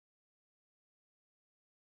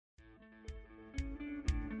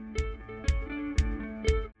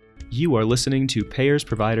You are listening to Payers,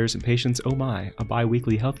 Providers, and Patients Oh My, a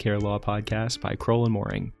bi-weekly healthcare law podcast by Kroll and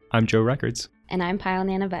Mooring. I'm Joe Records. And I'm Pyle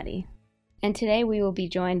Nanavati. And today we will be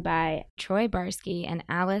joined by Troy Barsky and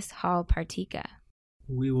Alice Hall-Partika.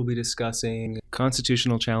 We will be discussing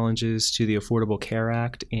constitutional challenges to the Affordable Care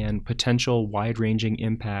Act and potential wide-ranging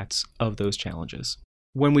impacts of those challenges.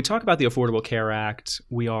 When we talk about the Affordable Care Act,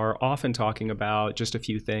 we are often talking about just a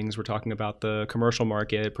few things. We're talking about the commercial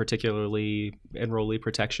market, particularly enrollee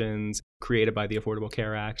protections created by the Affordable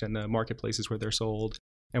Care Act and the marketplaces where they're sold.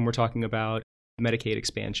 And we're talking about Medicaid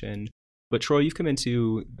expansion. But Troy, you've come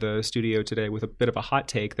into the studio today with a bit of a hot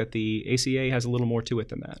take that the ACA has a little more to it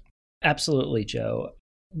than that. Absolutely, Joe.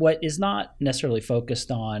 What is not necessarily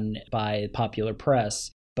focused on by popular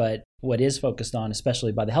press, but what is focused on,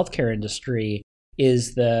 especially by the healthcare industry,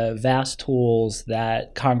 is the vast tools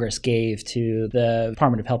that Congress gave to the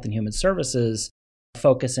Department of Health and Human Services,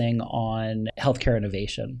 focusing on healthcare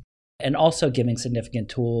innovation, and also giving significant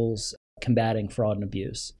tools combating fraud and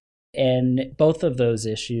abuse. And both of those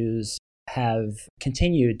issues have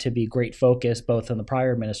continued to be great focus both in the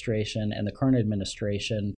prior administration and the current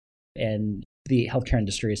administration, and the healthcare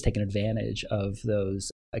industry has taken advantage of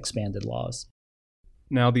those expanded laws.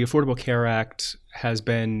 Now, the Affordable Care Act has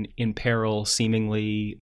been in peril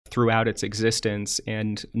seemingly throughout its existence,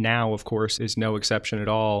 and now, of course, is no exception at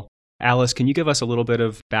all. Alice, can you give us a little bit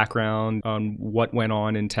of background on what went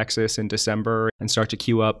on in Texas in December and start to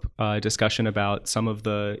queue up a discussion about some of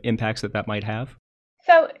the impacts that might have?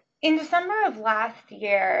 So, in December of last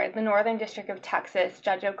year, the Northern District of Texas,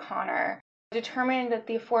 Judge O'Connor, determined that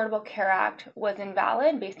the Affordable Care Act was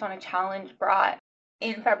invalid based on a challenge brought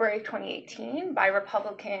in February of 2018 by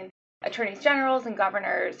Republican attorneys generals and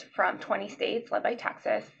governors from 20 states led by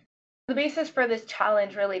Texas. The basis for this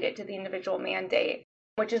challenge related to the individual mandate,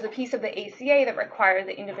 which is a piece of the ACA that requires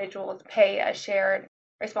that individuals pay a shared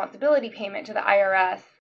responsibility payment to the IRS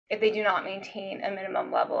if they do not maintain a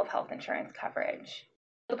minimum level of health insurance coverage.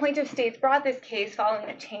 The plaintiff states brought this case following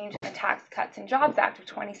a change in the Tax Cuts and Jobs Act of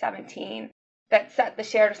 2017 that set the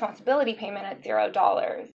shared responsibility payment at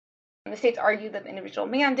 $0. The states argued that the individual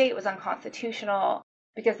mandate was unconstitutional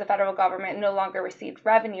because the federal government no longer received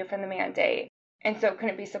revenue from the mandate and so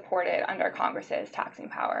couldn't be supported under Congress's taxing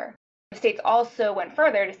power. The states also went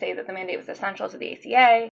further to say that the mandate was essential to the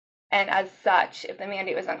ACA, and as such, if the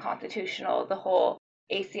mandate was unconstitutional, the whole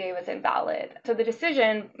ACA was invalid. So the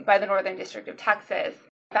decision by the Northern District of Texas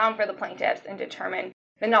found for the plaintiffs and determined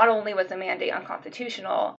that not only was the mandate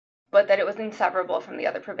unconstitutional, but that it was inseparable from the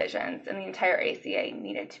other provisions, and the entire ACA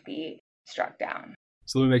needed to be struck down.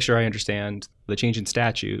 So let me make sure I understand. The change in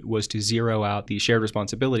statute was to zero out the shared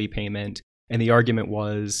responsibility payment, and the argument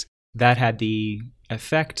was that had the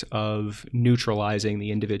effect of neutralizing the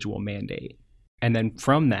individual mandate. And then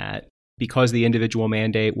from that, because the individual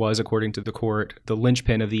mandate was, according to the court, the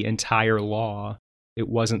linchpin of the entire law, it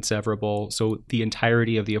wasn't severable. So the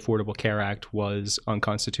entirety of the Affordable Care Act was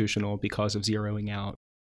unconstitutional because of zeroing out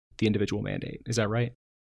the individual mandate. Is that right?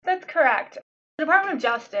 That's correct. The Department of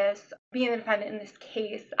Justice, being the defendant in this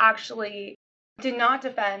case, actually did not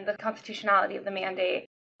defend the constitutionality of the mandate,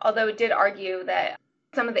 although it did argue that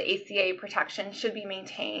some of the ACA protections should be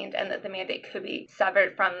maintained and that the mandate could be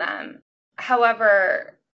severed from them.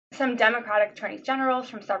 However, some Democratic attorneys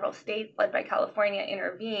generals from several states, led by California,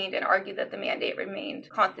 intervened and argued that the mandate remained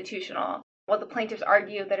constitutional, while the plaintiffs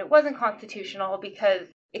argued that it wasn't constitutional because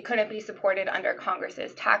it couldn't be supported under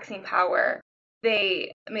Congress's taxing power.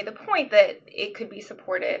 They made the point that it could be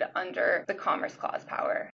supported under the Commerce Clause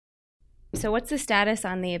power. So what's the status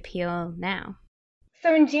on the appeal now?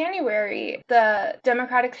 So in January, the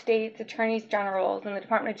Democratic states, attorneys generals, and the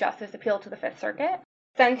Department of Justice appealed to the Fifth Circuit.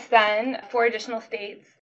 Since then, 4 additional states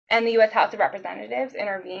and the U.S. House of Representatives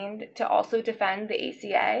intervened to also defend the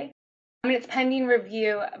ACA. It's pending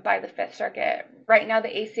review by the Fifth Circuit. Right now,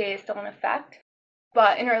 the ACA is still in effect.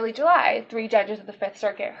 But in early July, 3 judges of the Fifth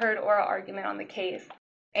Circuit heard oral argument on the case,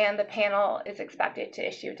 and the panel is expected to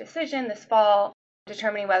issue a decision this fall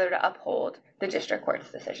determining whether to uphold the district court's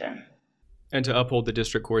decision. And to uphold the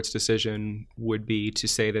district court's decision would be to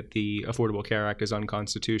say that the Affordable Care Act is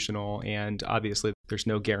unconstitutional, and obviously there's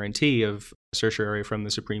no guarantee of certiorari from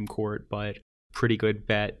the Supreme Court, but pretty good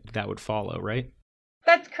bet that would follow, right?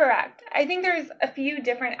 That's correct. I think there's a few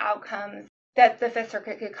different outcomes that the Fifth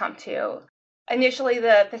Circuit could come to. Initially,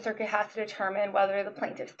 the Fifth Circuit has to determine whether the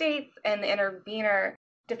plaintiff states and the intervener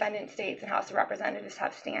defendant states and House of Representatives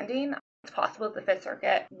have standing. It's possible that the Fifth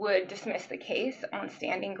Circuit would dismiss the case on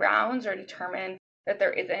standing grounds or determine that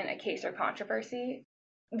there isn't a case or controversy.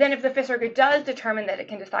 Then if the Fifth Circuit does determine that it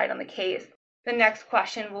can decide on the case, the next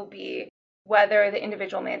question will be whether the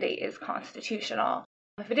individual mandate is constitutional.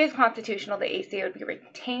 If it is constitutional, the ACA would be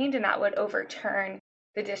retained, and that would overturn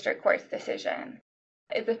the district court's decision.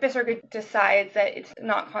 If the Fifth Circuit decides that it's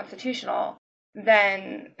not constitutional,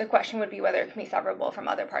 then the question would be whether it can be severable from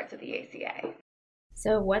other parts of the ACA.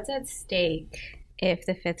 So what's at stake if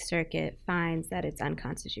the Fifth Circuit finds that it's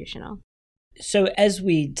unconstitutional? So as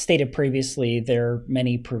we stated previously, there are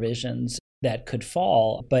many provisions that could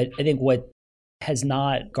fall, but I think what has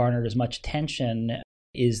not garnered as much attention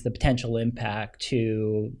is the potential impact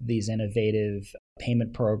to these innovative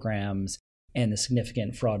payment programs and the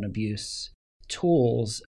significant fraud and abuse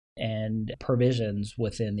tools and provisions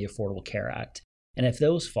within the Affordable Care Act. And if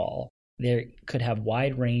those fall, there could have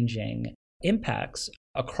wide-ranging impacts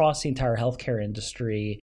across the entire healthcare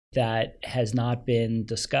industry that has not been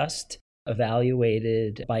discussed,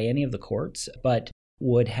 evaluated by any of the courts, but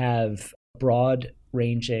would have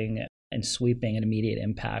broad-ranging and sweeping and immediate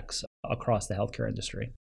impacts across the healthcare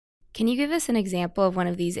industry. Can you give us an example of one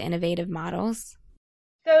of these innovative models?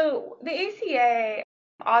 So the ACA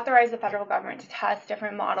authorized the federal government to test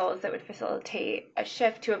different models that would facilitate a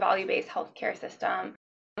shift to a value-based healthcare system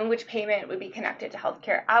in which payment would be connected to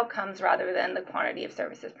healthcare outcomes rather than the quantity of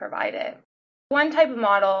services provided. One type of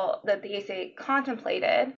model that the ACA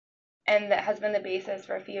contemplated and that has been the basis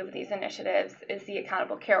for a few of these initiatives is the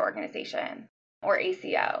Accountable Care Organization, or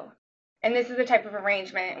ACO. And this is a type of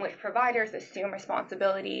arrangement in which providers assume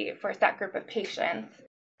responsibility for a set group of patients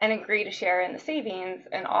and agree to share in the savings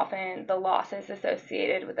and often the losses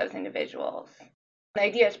associated with those individuals. The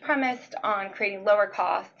idea is premised on creating lower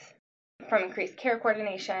costs from increased care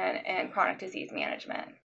coordination and chronic disease management.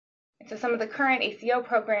 So some of the current ACO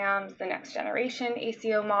programs, the Next Generation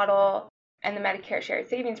ACO model, and the Medicare Shared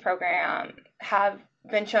Savings Program have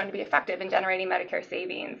been shown to be effective in generating Medicare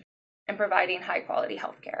savings and providing high-quality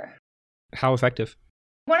health care. How effective?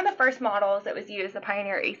 One of the first models that was used, the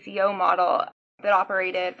Pioneer ACO model that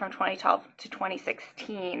operated from 2012 to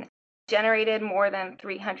 2016, generated more than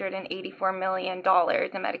 $384 million in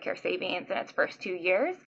Medicare savings in its first 2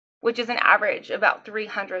 years, which is an average about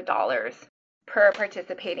 $300 per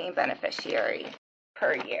participating beneficiary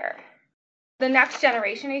per year. The Next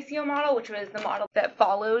Generation ACO model, which was the model that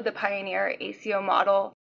followed the Pioneer ACO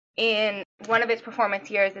model, in one of its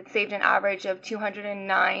performance years, it saved an average of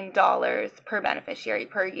 $209 per beneficiary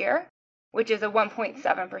per year, which is a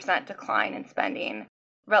 1.7% decline in spending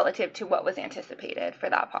relative to what was anticipated for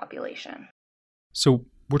that population. So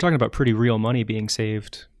we're talking about pretty real money being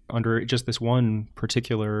saved under just this one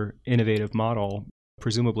particular innovative model.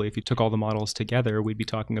 Presumably, if you took all the models together, we'd be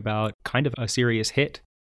talking about kind of a serious hit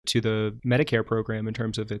to the Medicare program in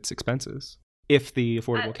terms of its expenses, if the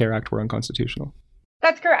Affordable Care Act were unconstitutional.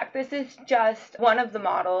 That's correct. This is just one of the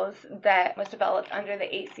models that was developed under the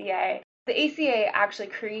ACA. The ACA actually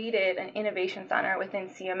created an innovation center within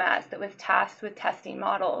CMS that was tasked with testing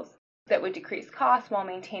models that would decrease costs while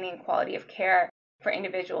maintaining quality of care for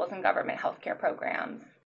individuals in government healthcare programs.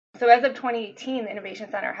 So as of 2018, the Innovation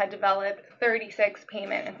Center had developed 36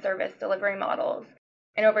 payment and service delivery models,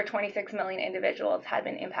 and over 26 million individuals had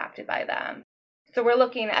been impacted by them. So we're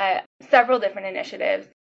looking at several different initiatives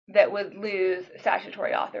that would lose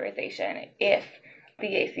statutory authorization if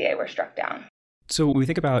the ACA were struck down. So when we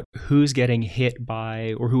think about who's getting hit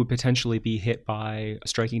by, or who would potentially be hit by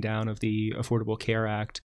striking down of the Affordable Care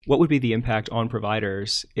Act, what would be the impact on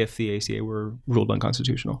providers if the ACA were ruled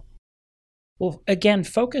unconstitutional? Well, again,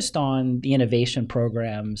 focused on the innovation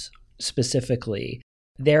programs specifically,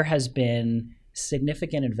 there has been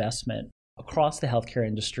significant investment across the healthcare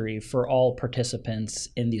industry for all participants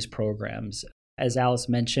in these programs. As Alice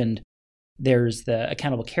mentioned, there's the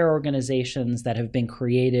accountable care organizations that have been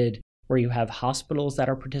created where you have hospitals that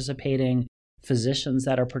are participating, physicians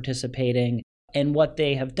that are participating. And what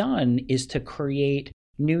they have done is to create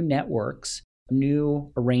new networks,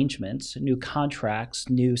 new arrangements, new contracts,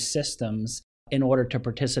 new systems in order to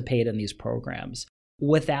participate in these programs.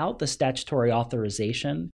 Without the statutory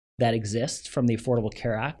authorization that exists from the Affordable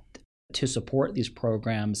Care Act to support these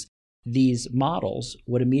programs, these models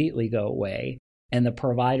would immediately go away, and the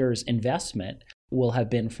provider's investment will have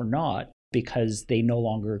been for naught because they no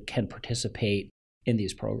longer can participate in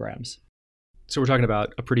these programs. So we're talking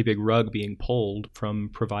about a pretty big rug being pulled from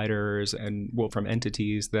providers and, well, from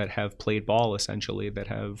entities that have played ball, essentially, that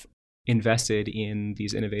have invested in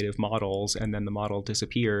these innovative models, and then the model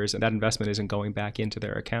disappears, and that investment isn't going back into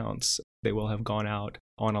their accounts. They will have gone out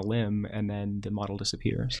on a limb, and then the model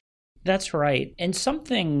disappears. That's right. And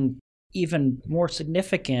something even more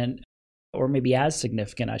significant, or maybe as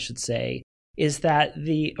significant, I should say, is that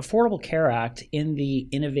the Affordable Care Act in the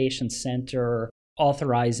Innovation Center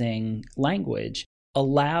authorizing language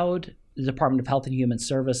allowed the Department of Health and Human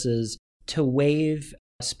Services to waive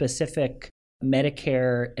specific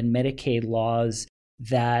Medicare and Medicaid laws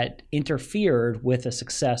that interfered with the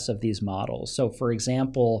success of these models. So, for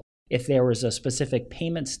example, if there was a specific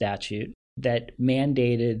payment statute that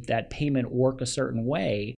mandated that payment work a certain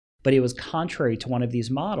way, but it was contrary to one of these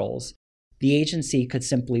models, the agency could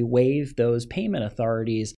simply waive those payment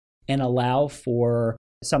authorities and allow for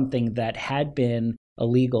something that had been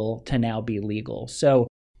illegal to now be legal. So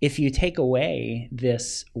if you take away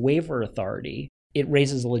this waiver authority, it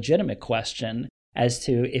raises a legitimate question as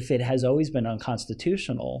to if it has always been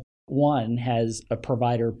unconstitutional. One, has a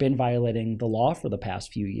provider been violating the law for the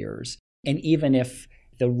past few years? And even if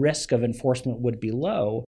the risk of enforcement would be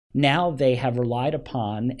low, now they have relied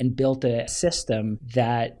upon and built a system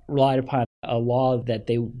that relied upon a law that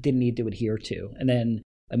they didn't need to adhere to. And then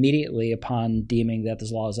immediately upon deeming that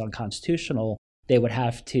this law is unconstitutional, they would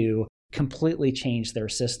have to completely change their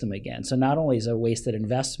system again. So not only is it a wasted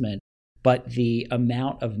investment, but the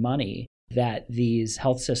amount of money that these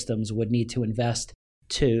health systems would need to invest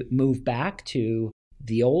to move back to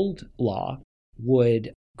the old law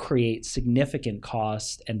would create significant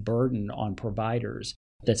cost and burden on providers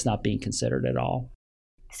that's not being considered at all.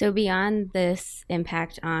 So beyond this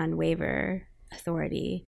impact on waiver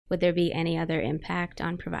authority, would there be any other impact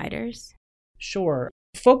on providers? Sure.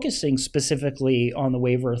 Focusing specifically on the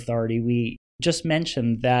waiver authority, we just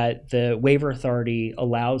mentioned that the waiver authority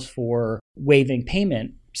allows for waiving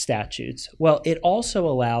payment statutes. Well, it also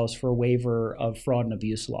allows for waiver of fraud and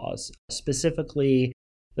abuse laws, specifically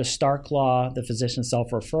the Stark Law, the Physician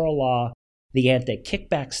Self-Referral Law, the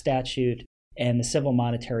Anti-Kickback Statute, and the Civil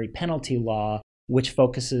Monetary Penalty Law, which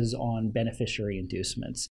focuses on beneficiary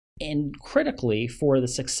inducements. And critically, for the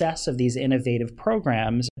success of these innovative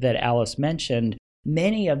programs that Alice mentioned,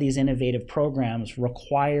 many of these innovative programs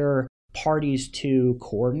require parties to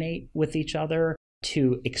coordinate with each other,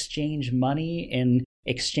 to exchange money in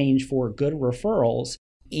exchange for good referrals.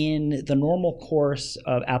 In the normal course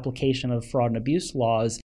of application of fraud and abuse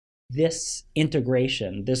laws, this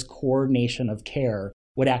integration, this coordination of care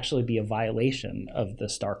would actually be a violation of the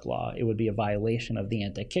Stark Law. It would be a violation of the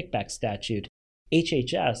Anti-Kickback Statute.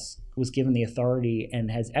 HHS was given the authority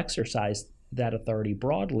and has exercised that authority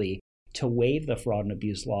broadly to waive the fraud and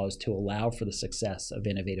abuse laws to allow for the success of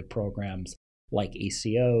innovative programs like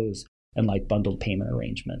ACOs and like bundled payment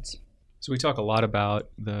arrangements. So we talk a lot about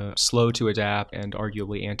the slow to adapt and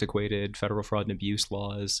arguably antiquated federal fraud and abuse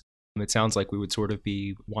laws. It sounds like we would sort of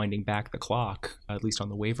be winding back the clock, at least on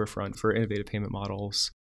the waiver front, for innovative payment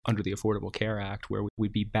models under the Affordable Care Act, where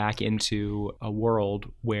we'd be back into a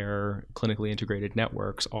world where clinically integrated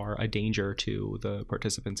networks are a danger to the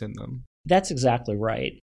participants in them. That's exactly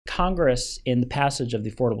right. Congress, in the passage of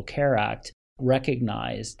the Affordable Care Act,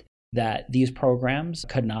 recognized that these programs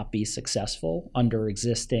could not be successful under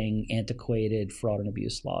existing antiquated fraud and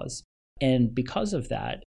abuse laws. And because of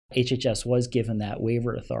that, HHS was given that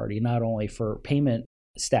waiver authority, not only for payment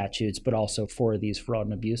statutes, but also for these fraud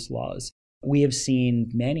and abuse laws. We have seen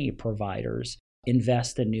many providers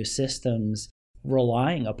invest in new systems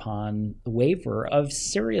relying upon the waiver of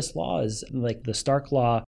serious laws like the Stark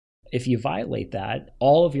Law. If you violate that,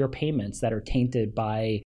 all of your payments that are tainted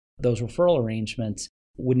by those referral arrangements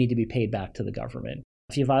would need to be paid back to the government.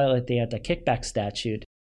 If you violate the Anti-Kickback Statute,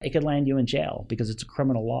 it could land you in jail because it's a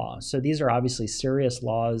criminal law. So these are obviously serious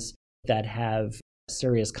laws that have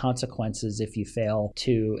serious consequences if you fail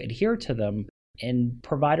to adhere to them. And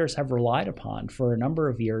providers have relied upon for a number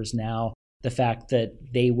of years now the fact that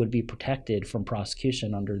they would be protected from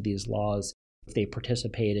prosecution under these laws if they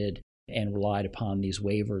participated and relied upon these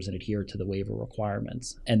waivers and adhered to the waiver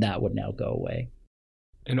requirements. And that would now go away.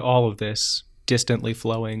 And all of this distantly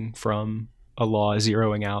flowing from a law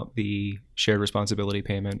zeroing out the shared responsibility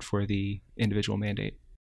payment for the individual mandate.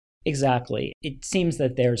 Exactly. It seems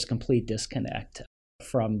that there's complete disconnect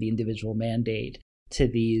from the individual mandate to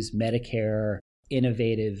these Medicare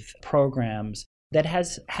innovative programs that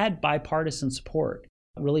has had bipartisan support,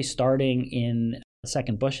 really starting in the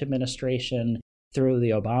second Bush administration, through the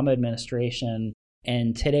Obama administration,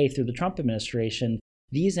 and today through the Trump administration.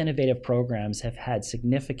 These innovative programs have had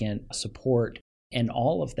significant support, and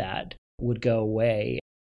all of that would go away.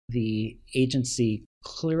 The agency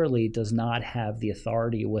clearly does not have the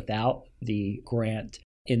authority without the grant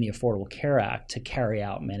in the Affordable Care Act to carry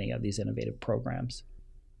out many of these innovative programs.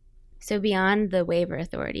 So beyond the waiver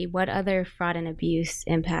authority, what other fraud and abuse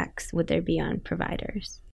impacts would there be on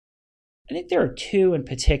providers? I think there are two in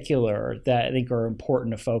particular that I think are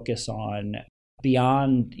important to focus on.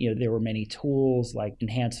 Beyond, there were many tools like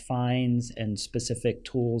enhanced fines and specific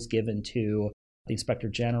tools given to the Inspector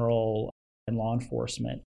General and law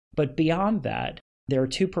enforcement. But beyond that, there are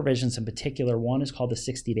two provisions in particular. One is called the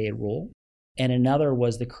 60-day rule, and another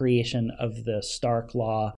was the creation of the Stark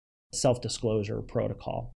Law self-disclosure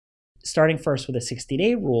protocol. Starting first with the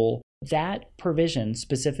 60-day rule, that provision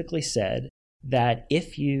specifically said that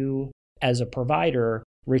if you, as a provider,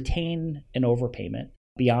 retain an overpayment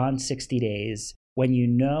beyond 60 days, when you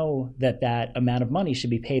know that that amount of money should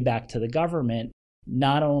be paid back to the government,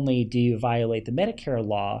 not only do you violate the Medicare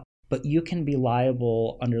law, but you can be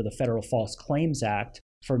liable under the Federal False Claims Act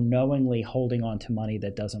for knowingly holding on to money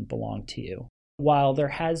that doesn't belong to you. While there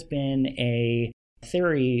has been a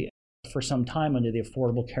theory for some time under the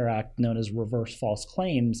Affordable Care Act known as reverse false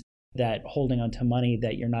claims, that holding on to money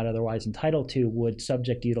that you're not otherwise entitled to would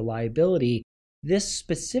subject you to liability, this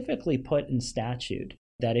specifically put in statute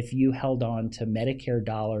that if you held on to Medicare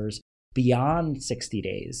dollars beyond 60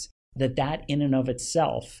 days, that in and of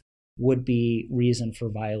itself would be reason for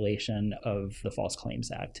violation of the False Claims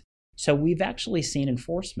Act. So we've actually seen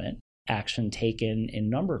enforcement action taken in a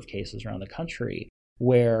number of cases around the country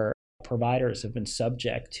where providers have been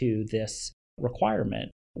subject to this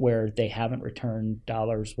requirement, where they haven't returned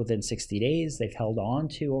dollars within 60 days. They've held on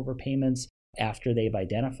to overpayments after they've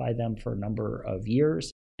identified them for a number of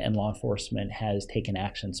years, and law enforcement has taken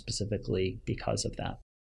action specifically because of that.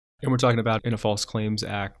 And we're talking about in a False Claims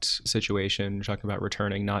Act situation, we're talking about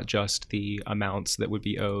returning not just the amounts that would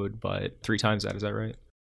be owed, but 3 times that. Is that right?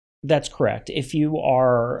 That's correct. If you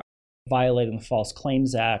are violating the False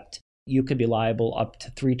Claims Act, you could be liable up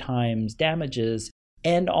to 3 times damages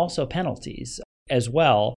and also penalties as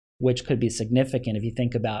well, which could be significant if you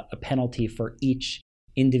think about a penalty for each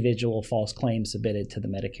individual false claim submitted to the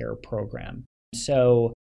Medicare program.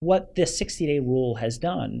 So what this 60-day rule has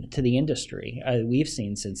done to the industry, we've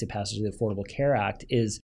seen since the passage of the Affordable Care Act,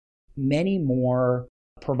 is many more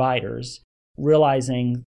providers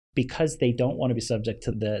realizing, because they don't want to be subject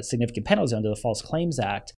to the significant penalties under the False Claims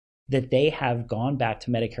Act, that they have gone back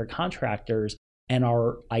to Medicare contractors and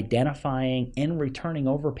are identifying and returning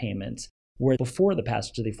overpayments where before the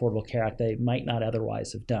passage of the Affordable Care Act they might not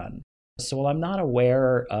otherwise have done. So while I'm not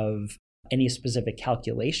aware of any specific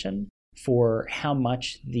calculation for how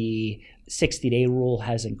much the 60-day rule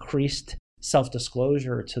has increased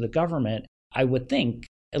self-disclosure to the government, I would think,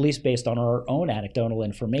 at least based on our own anecdotal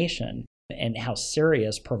information and how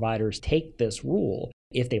serious providers take this rule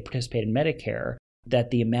if they participate in Medicare,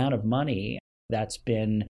 that the amount of money that's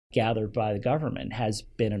been gathered by the government has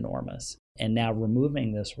been enormous. And now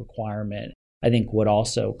removing this requirement, I think, would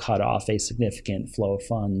also cut off a significant flow of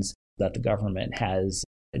funds that the government has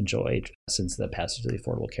enjoyed since the passage of the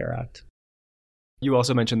Affordable Care Act. You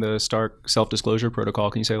also mentioned the Stark self-disclosure protocol.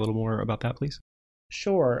 Can you say a little more about that, please?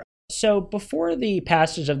 Sure. So before the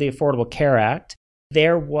passage of the Affordable Care Act,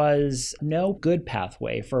 there was no good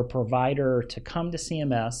pathway for a provider to come to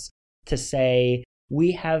CMS to say,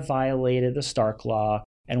 we have violated the Stark Law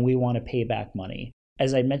and we want to pay back money.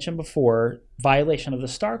 As I mentioned before, violation of the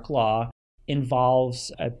Stark Law involves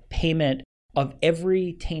a payment of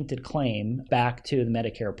every tainted claim back to the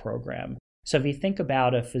Medicare program. So if you think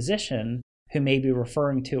about a physician who may be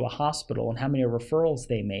referring to a hospital and how many referrals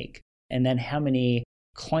they make, and then how many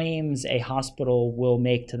claims a hospital will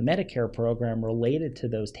make to the Medicare program related to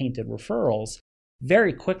those tainted referrals,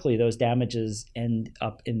 very quickly those damages end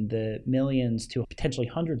up in the millions to potentially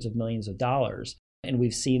hundreds of millions of dollars. And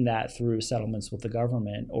we've seen that through settlements with the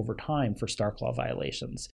government over time for Stark Law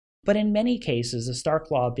violations. But in many cases, the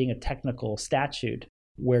Stark Law being a technical statute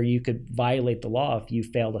where you could violate the law if you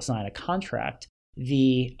fail to sign a contract,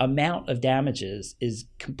 the amount of damages is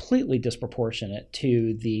completely disproportionate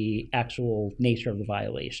to the actual nature of the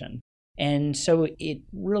violation. And so it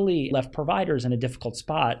really left providers in a difficult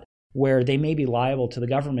spot where they may be liable to the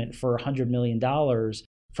government for $100 million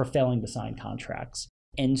for failing to sign contracts.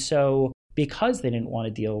 And so because they didn't want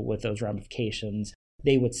to deal with those ramifications,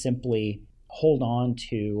 they would simply hold on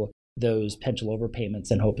to those potential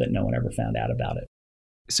overpayments and hope that no one ever found out about it.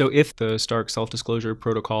 So if the Stark self-disclosure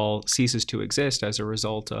protocol ceases to exist as a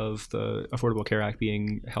result of the Affordable Care Act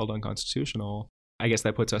being held unconstitutional, I guess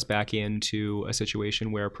that puts us back into a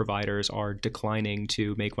situation where providers are declining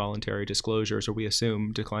to make voluntary disclosures, or we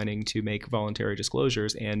assume declining to make voluntary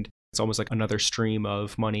disclosures, and it's almost like another stream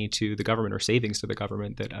of money to the government or savings to the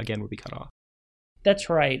government that, again, would be cut off.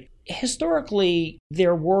 That's right. Historically,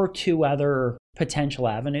 there were 2 other potential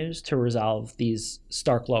avenues to resolve these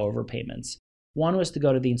Stark Law overpayments. One was to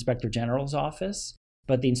go to the Inspector General's office,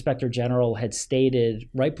 but the Inspector General had stated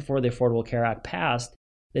right before the Affordable Care Act passed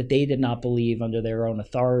that they did not believe under their own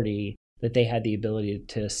authority that they had the ability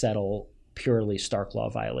to settle purely Stark Law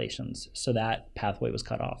violations. So that pathway was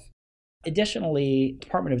cut off. Additionally,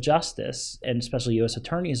 Department of Justice and especially U.S.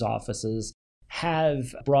 attorneys' offices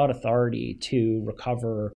have broad authority to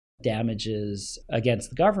recover damages against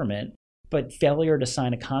the government, but failure to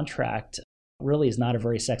sign a contract really is not a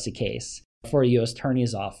very sexy case for a U.S.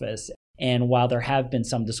 Attorney's Office. And while there have been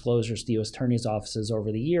some disclosures to U.S. Attorney's offices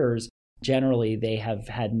over the years, generally they have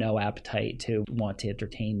had no appetite to want to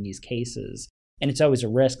entertain these cases. And it's always a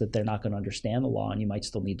risk that they're not going to understand the law, and you might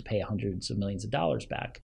still need to pay hundreds of millions of dollars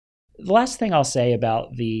back. The last thing I'll say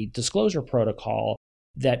about the disclosure protocol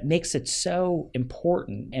that makes it so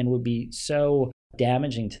important and would be so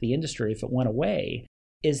damaging to the industry if it went away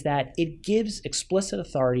is that it gives explicit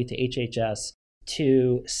authority to HHS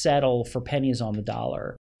to settle for pennies on the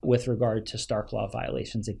dollar with regard to Stark Law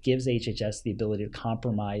violations. It gives HHS the ability to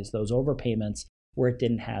compromise those overpayments where it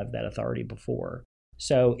didn't have that authority before.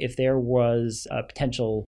 So if there was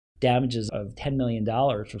potential damages of $10 million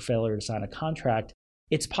for failure to sign a contract,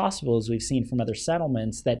 it's possible, as we've seen from other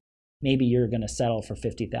settlements, that maybe you're going to settle for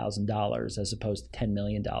 $50,000 as opposed to $10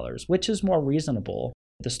 million, which is more reasonable.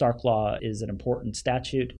 The Stark Law is an important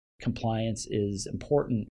statute. Compliance is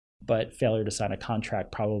important, but failure to sign a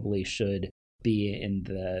contract probably should be in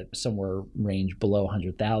the somewhere range below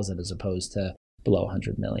 100,000 as opposed to below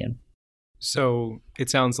 100 million. So it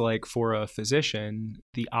sounds like for a physician,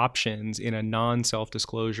 the options in a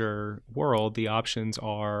non-self-disclosure world, the options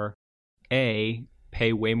are A,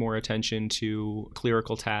 pay way more attention to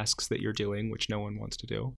clerical tasks that you're doing, which no one wants to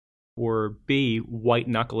do, or B, white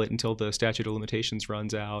knuckle it until the statute of limitations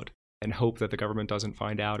runs out and hope that the government doesn't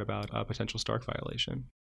find out about a potential Stark violation.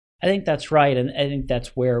 I think that's right, and I think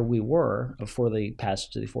that's where we were before the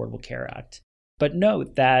passage of the Affordable Care Act. But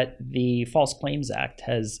note that the False Claims Act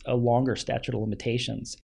has a longer statute of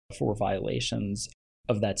limitations for violations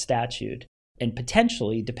of that statute, and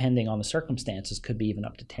potentially, depending on the circumstances, could be even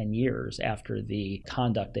up to 10 years after the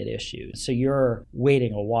conduct at issue. So you're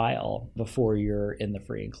waiting a while before you're in the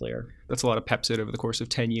free and clear. That's a lot of Pepsid over the course of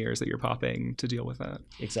 10 years that you're popping to deal with that.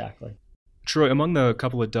 Exactly. Troy, among the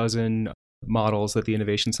couple of dozen models that the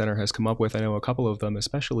Innovation Center has come up with, I know a couple of them,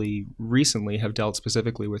 especially recently, have dealt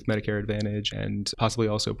specifically with Medicare Advantage and possibly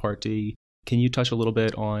also Part D. Can you touch a little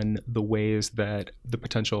bit on the ways that the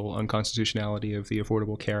potential unconstitutionality of the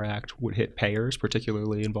Affordable Care Act would hit payers,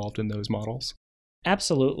 particularly involved in those models?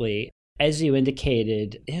 Absolutely. As you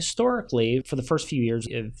indicated, historically, for the first few years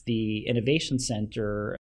of the Innovation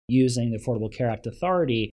Center using the Affordable Care Act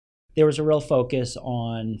authority, there was a real focus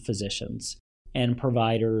on physicians and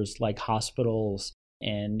providers like hospitals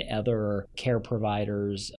and other care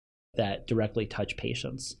providers that directly touch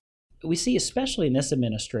patients. We see, especially in this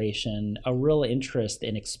administration, a real interest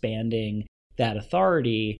in expanding that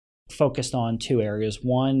authority focused on two areas.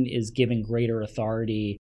 One is giving greater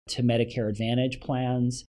authority to Medicare Advantage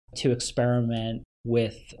plans to experiment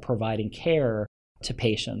with providing care to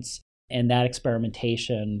patients. And that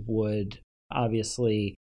experimentation would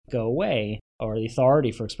obviously go away, or the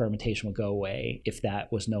authority for experimentation would go away if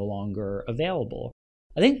that was no longer available.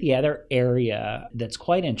 I think the other area that's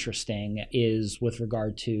quite interesting is with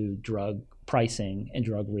regard to drug pricing and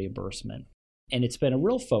drug reimbursement. And it's been a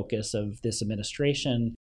real focus of this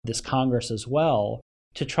administration, this Congress as well,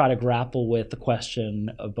 to try to grapple with the question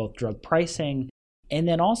of both drug pricing and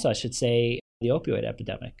then also, I should say, the opioid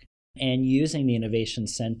epidemic, and using the Innovation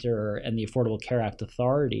Center and the Affordable Care Act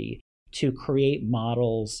authority to create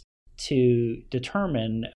models to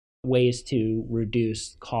determine ways to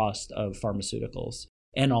reduce cost of pharmaceuticals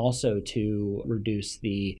and also to reduce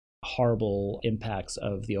the horrible impacts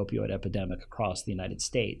of the opioid epidemic across the United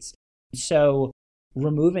States. So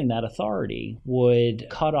removing that authority would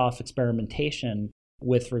cut off experimentation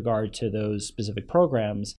with regard to those specific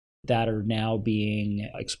programs that are now being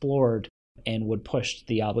explored and would push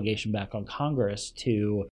the obligation back on Congress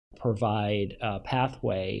to provide a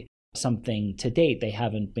pathway. Something to date they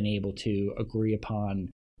haven't been able to agree upon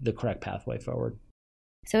the correct pathway forward.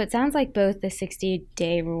 So it sounds like both the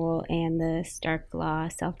 60-day rule and the Stark Law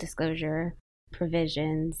self-disclosure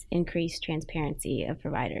provisions increase transparency of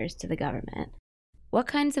providers to the government. What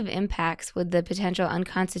kinds of impacts would the potential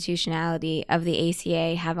unconstitutionality of the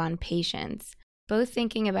ACA have on patients, both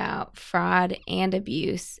thinking about fraud and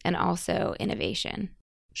abuse and also innovation?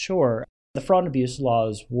 Sure. The fraud and abuse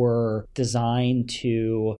laws were designed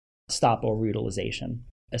to stop overutilization,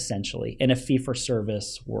 essentially, in a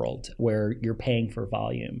fee-for-service world where you're paying for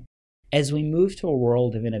volume. As we move to a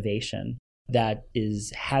world of innovation that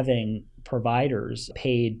is having providers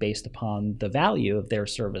paid based upon the value of their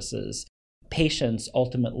services, patients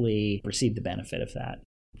ultimately receive the benefit of that.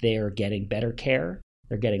 They're getting better care,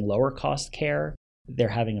 they're getting lower cost care, they're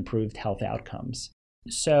having improved health outcomes.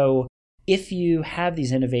 So if you have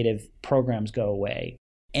these innovative programs go away,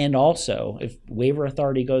 And also, if waiver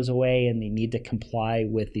authority goes away and they need to comply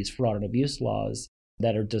with these fraud and abuse laws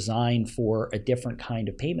that are designed for a different kind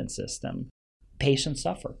of payment system, patients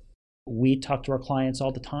suffer. We talk to our clients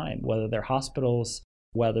all the time, whether they're hospitals,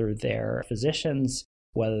 whether they're physicians,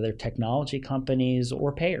 whether they're technology companies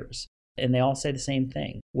or payers. And they all say the same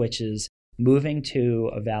thing, which is moving to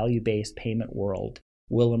a value-based payment world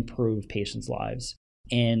will improve patients' lives,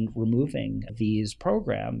 and removing these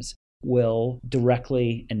programs will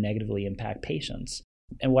directly and negatively impact patients.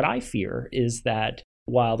 And what I fear is that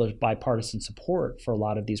while there's bipartisan support for a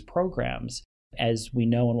lot of these programs, as we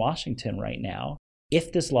know in Washington right now,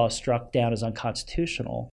 if this law is struck down as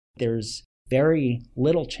unconstitutional, there's very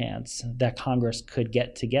little chance that Congress could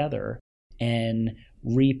get together and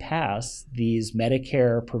repass these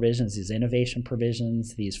Medicare provisions, these innovation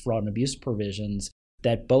provisions, these fraud and abuse provisions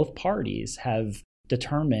that both parties have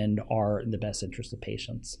determined are in the best interest of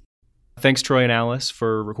patients. Thanks, Troy and Alice,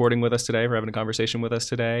 for recording with us today, for having a conversation with us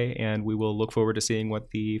today, and we will look forward to seeing what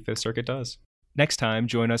the Fifth Circuit does. Next time,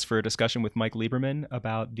 join us for a discussion with Mike Lieberman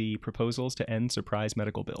about the proposals to end surprise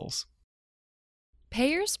medical bills.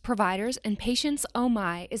 Payers, Providers, and Patients Oh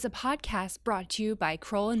My is a podcast brought to you by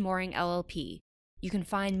Kroll & Mooring LLP. You can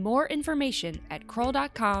find more information at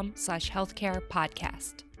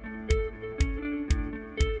kroll.com/healthcarepodcast.